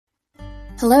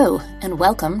Hello, and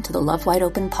welcome to the Love Wide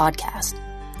Open podcast.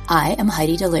 I am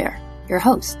Heidi Dallaire, your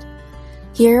host.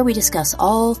 Here we discuss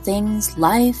all things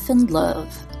life and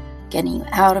love, getting you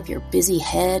out of your busy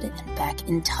head and back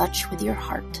in touch with your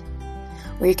heart,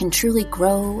 where you can truly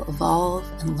grow, evolve,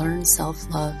 and learn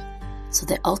self-love so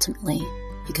that ultimately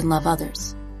you can love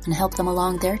others and help them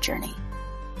along their journey.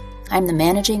 I'm the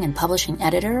managing and publishing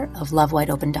editor of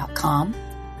LoveWideOpen.com,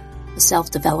 a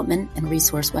self-development and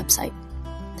resource website,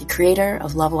 the creator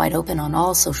of Love Wide Open on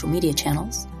all social media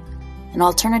channels, an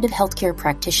alternative healthcare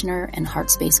practitioner and heart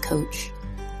space coach,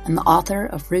 and the author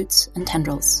of Roots and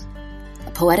Tendrils,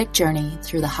 a poetic journey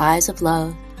through the highs of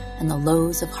love and the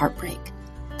lows of heartbreak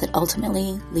that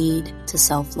ultimately lead to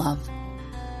self-love.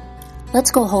 Let's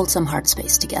go hold some heart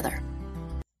space together.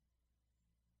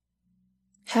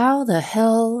 How the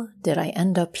hell did I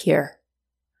end up here?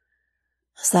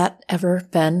 Has that ever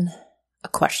been a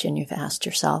question you've asked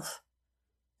yourself?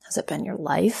 Has it been your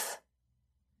life?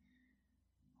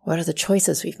 What are the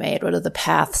choices we've made? What are the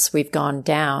paths we've gone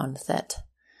down that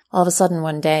all of a sudden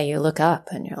one day you look up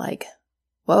and you're like,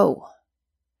 whoa,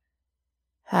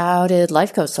 how did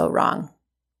life go so wrong?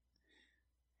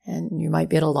 And you might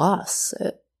be at a loss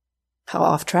at how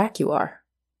off track you are.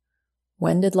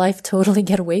 When did life totally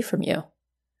get away from you?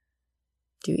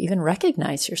 Do you even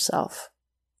recognize yourself?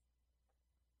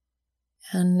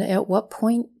 And at what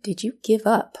point did you give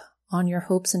up on your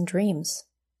hopes and dreams?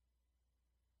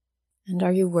 And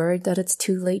are you worried that it's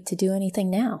too late to do anything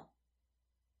now?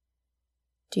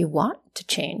 Do you want to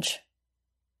change?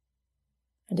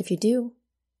 And if you do,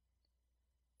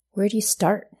 where do you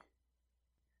start?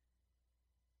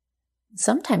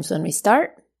 Sometimes when we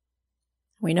start,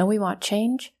 we know we want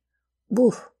change,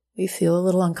 we feel a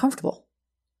little uncomfortable.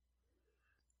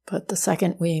 But the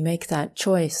second we make that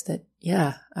choice that,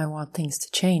 I want things to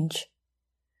change,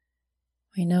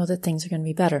 we know that things are going to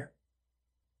be better.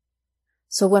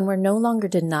 So when we're no longer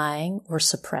denying or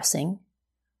suppressing,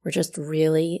 we're just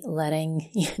really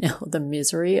letting, the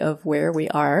misery of where we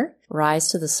are rise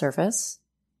to the surface,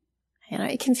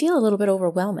 it can feel a little bit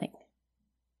overwhelming.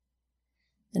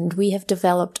 And we have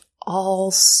developed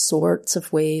all sorts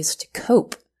of ways to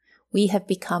cope. We have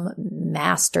become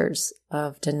masters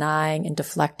of denying and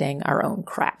deflecting our own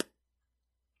crap.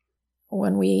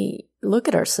 When we look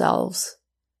at ourselves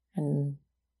and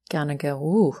kind of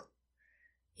go,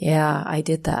 I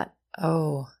did that.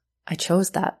 Oh, I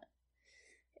chose that.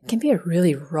 It can be a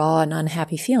really raw and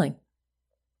unhappy feeling.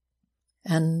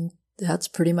 And that's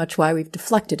pretty much why we've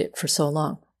deflected it for so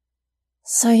long.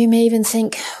 So you may even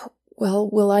think, well,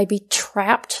 will I be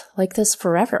trapped like this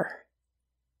forever?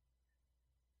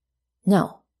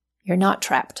 No, you're not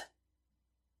trapped.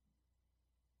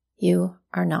 You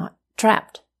are not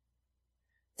trapped.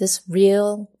 This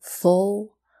real,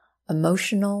 full,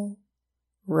 emotional,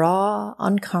 raw,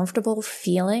 uncomfortable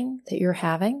feeling that you're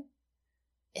having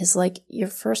is like your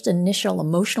first initial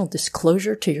emotional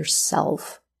disclosure to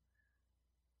yourself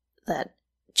that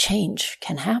change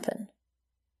can happen.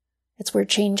 It's where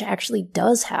change actually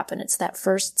does happen. It's that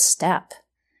first step,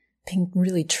 being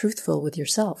really truthful with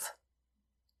yourself.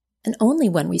 And only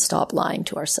when we stop lying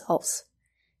to ourselves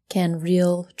can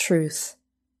real truth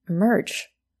emerge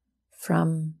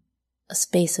from a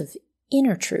space of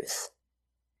inner truth.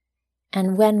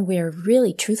 And when we're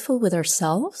really truthful with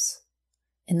ourselves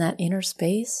in that inner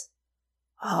space,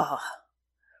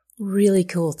 really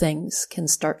cool things can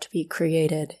start to be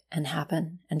created and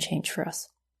happen and change for us.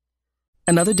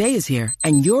 Another day is here,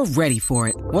 and you're ready for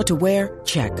it. What to wear?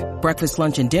 Check. Breakfast,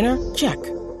 lunch, and dinner? Check.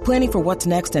 Planning for what's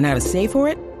next and how to save for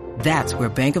it? That's where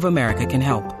Bank of America can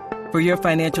help. For your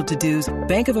financial to-dos,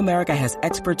 Bank of America has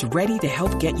experts ready to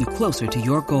help get you closer to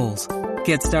your goals.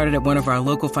 Get started at one of our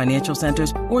local financial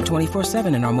centers or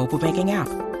 24/7 in our mobile banking app.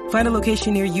 Find a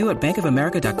location near you at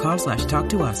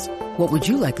bankofamerica.com/talktous. What would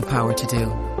you like the power to do?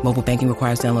 Mobile banking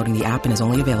requires downloading the app and is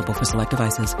only available for select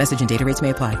devices. Message and data rates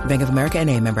may apply. Bank of America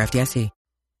N.A., member FDIC.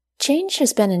 Change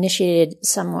has been initiated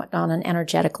somewhat on an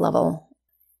energetic level.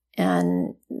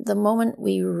 And the moment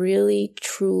we really,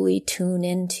 truly tune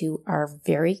into our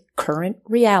very current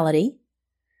reality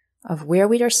of where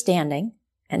we are standing,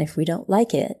 and if we don't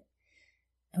like it,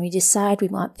 and we decide we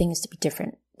want things to be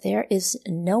different, there is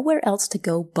nowhere else to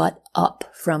go but up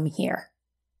from here.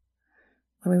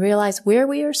 When we realize where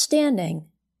we are standing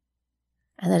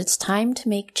and that it's time to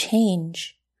make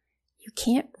change, you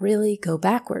can't really go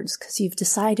backwards because you've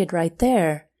decided right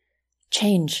there,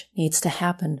 change needs to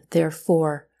happen.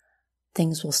 Therefore,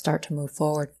 things will start to move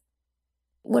forward.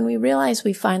 When we realize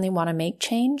we finally want to make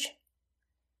change,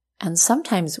 and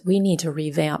sometimes we need to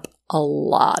revamp a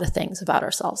lot of things about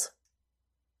ourselves.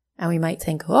 And we might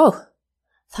think,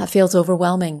 that feels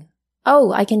overwhelming.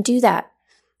 oh, I can do that.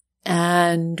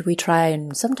 And we try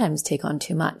and sometimes take on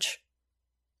too much.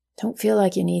 Don't feel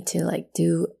like you need to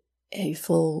do a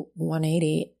full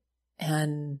 180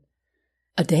 and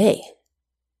a day.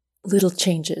 Little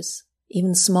changes,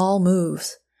 even small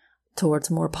moves towards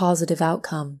a more positive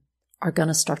outcome are going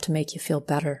to start to make you feel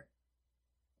better.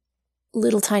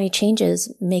 Little tiny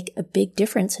changes make a big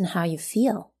difference in how you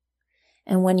feel.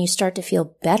 And when you start to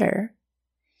feel better,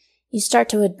 you start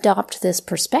to adopt this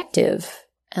perspective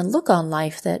and look on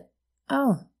life that,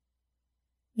 oh,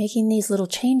 making these little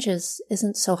changes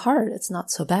isn't so hard. It's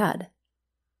not so bad.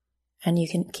 And you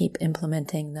can keep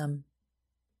implementing them.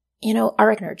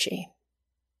 Our energy.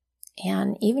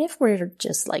 And even if we're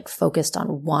just focused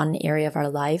on one area of our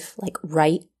life,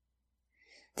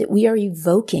 that we are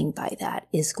evoking by that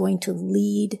is going to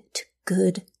lead to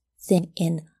good thing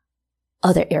in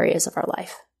other areas of our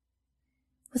life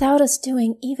without us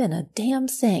doing even a damn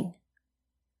thing.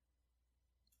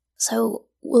 So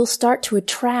we'll start to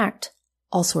attract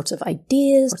all sorts of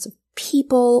ideas, all sorts of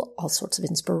people, all sorts of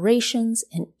inspirations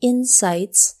and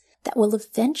insights that will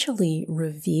eventually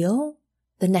reveal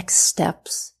the next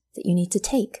steps that you need to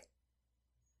take.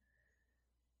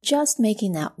 Just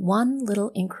making that one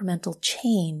little incremental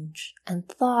change and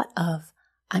thought of,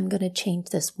 I'm going to change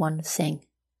this one thing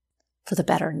for the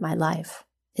better in my life.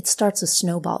 It starts a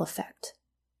snowball effect.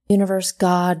 Universe,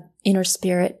 God, inner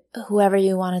spirit, whoever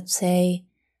you want to say,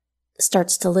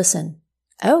 starts to listen.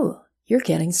 Oh, you're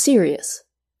getting serious.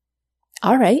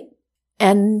 All right.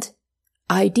 And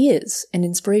ideas and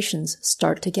inspirations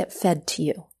start to get fed to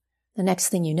you. The next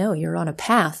thing you know, you're on a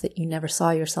path that you never saw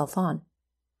yourself on.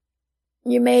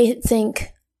 You may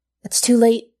think, it's too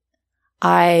late.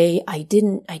 I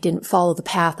didn't follow the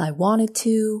path I wanted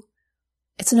to.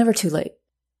 It's never too late.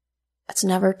 It's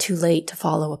never too late to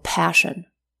follow a passion.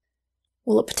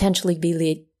 Will it potentially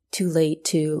be too late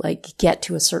to get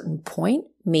to a certain point?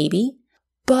 Maybe.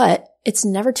 But it's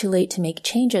never too late to make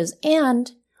changes.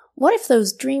 And what if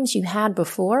those dreams you had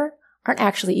before aren't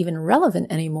actually even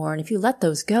relevant anymore? And if you let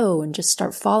those go and just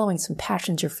start following some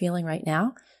passions you're feeling right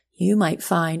now, you might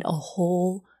find a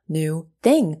whole new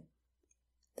thing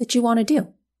that you want to do.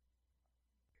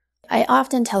 I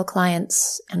often tell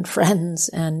clients and friends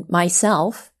and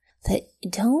myself that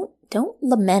don't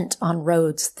lament on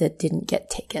roads that didn't get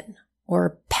taken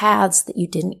or paths that you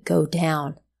didn't go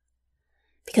down.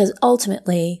 Because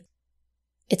ultimately,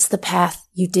 it's the path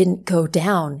you didn't go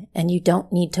down, and you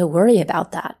don't need to worry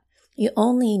about that. You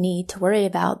only need to worry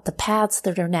about the paths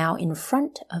that are now in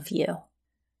front of you.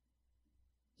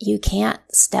 You can't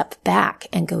step back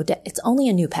and go down. It's only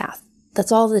a new path.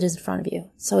 That's all that is in front of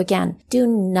you. So again, do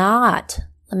not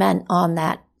lament on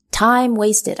that time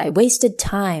wasted. I wasted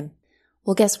time.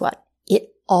 Well, guess what?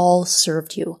 It all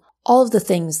served you. All of the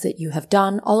things that you have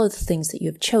done, all of the things that you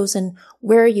have chosen,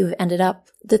 where you've ended up,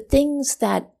 the things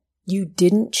that you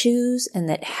didn't choose and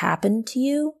that happened to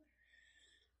you,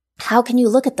 how can you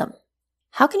look at them?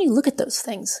 How can you look at those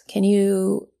things? Can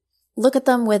you look at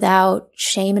them without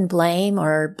shame and blame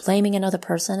or blaming another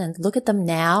person, and look at them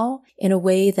now in a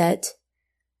way that,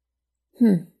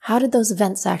 how did those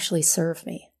events actually serve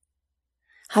me?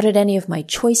 How did any of my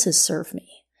choices serve me?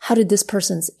 How did this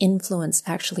person's influence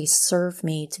actually serve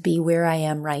me to be where I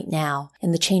am right now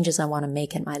and the changes I want to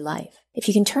make in my life? If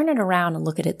you can turn it around and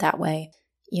look at it that way,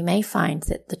 you may find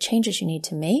that the changes you need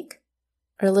to make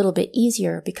are a little bit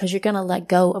easier because you're going to let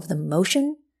go of the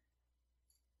motion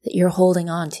that you're holding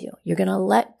on to. You're going to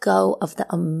let go of the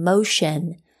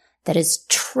emotion that is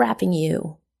trapping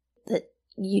you, that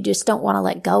you just don't want to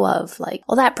let go of. Like,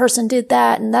 well, that person did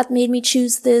that and that made me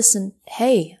choose this. And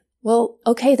hey, well,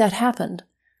 okay, that happened.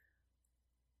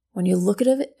 When you look at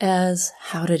it as,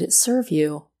 how did it serve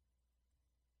you?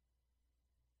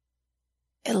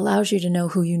 It allows you to know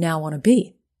who you now want to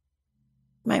be.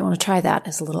 You might want to try that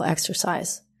as a little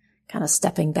exercise, kind of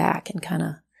stepping back and kind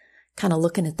of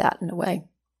looking at that in a way.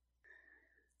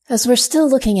 As we're still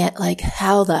looking at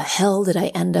how the hell did I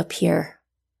end up here?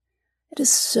 It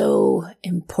is so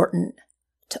important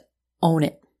to own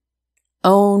it.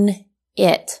 Own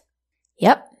it.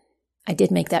 Yep, I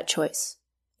did make that choice.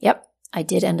 Yep, I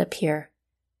did end up here.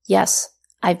 Yes,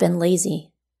 I've been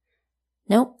lazy.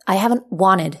 No, I haven't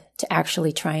wanted to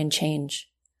actually try and change.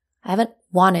 I haven't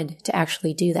wanted to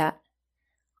actually do that.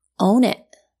 Own it.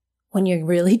 When you're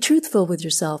really truthful with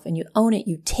yourself and you own it,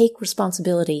 you take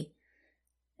responsibility.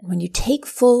 And when you take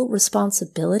full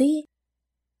responsibility,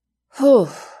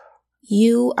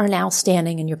 you are now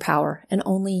standing in your power, and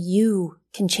only you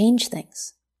can change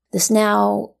things. This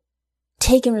now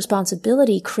taking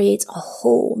responsibility creates a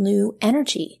whole new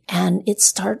energy, and it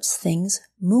starts things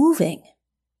moving.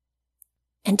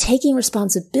 and taking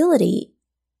responsibility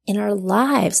in our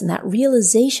lives and that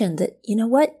realization that, you know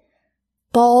what?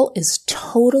 Ball is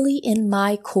totally in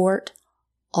my court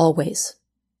always.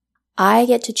 I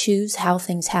get to choose how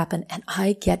things happen, and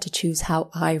I get to choose how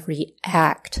I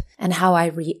react. And how I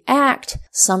react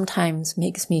sometimes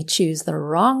makes me choose the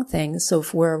wrong things. So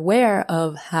if we're aware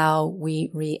of how we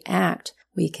react,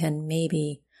 we can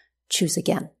maybe choose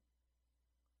again.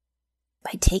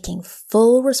 By taking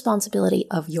full responsibility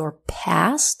of your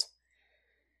past,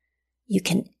 you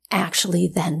can actually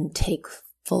then take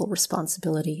full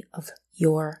responsibility of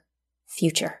your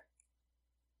future.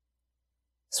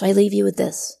 So I leave you with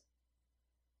this.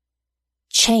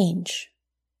 Change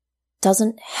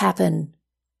doesn't happen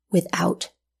without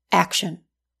action.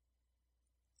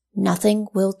 Nothing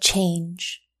will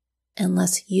change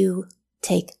unless you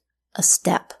take a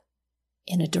step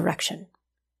in a direction.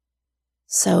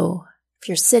 So if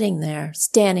you're sitting there,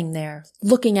 standing there,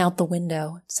 looking out the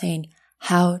window, saying,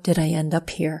 how did I end up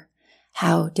here?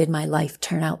 How did my life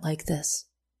turn out like this?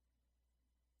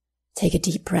 Take a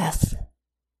deep breath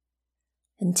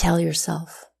and tell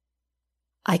yourself,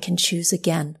 I can choose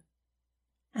again,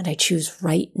 and I choose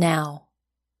right now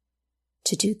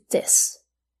to do this,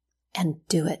 and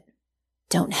do it.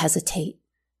 Don't hesitate.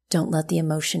 Don't let the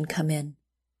emotion come in.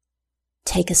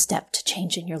 Take a step to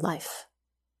change in your life,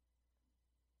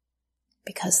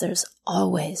 because there's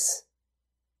always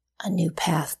a new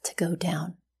path to go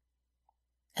down,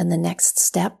 and the next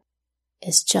step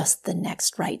is just the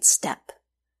next right step,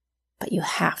 but you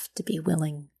have to be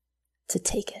willing to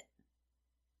take it.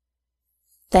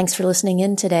 Thanks for listening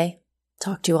in today.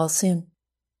 Talk to you all soon.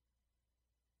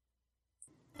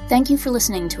 Thank you for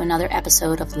listening to another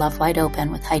episode of Love Wide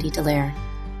Open with Heidi Dallaire.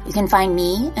 You can find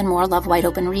me and more Love Wide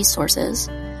Open resources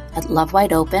at Love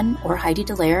Wide Open or Heidi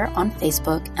Dallaire on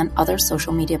Facebook and other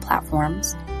social media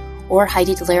platforms, or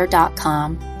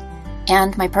HeidiDallaire.com,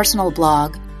 and my personal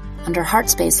blog under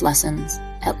Heartspace Lessons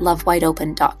at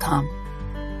LoveWideOpen.com.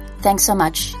 Thanks so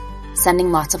much.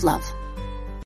 Sending lots of love.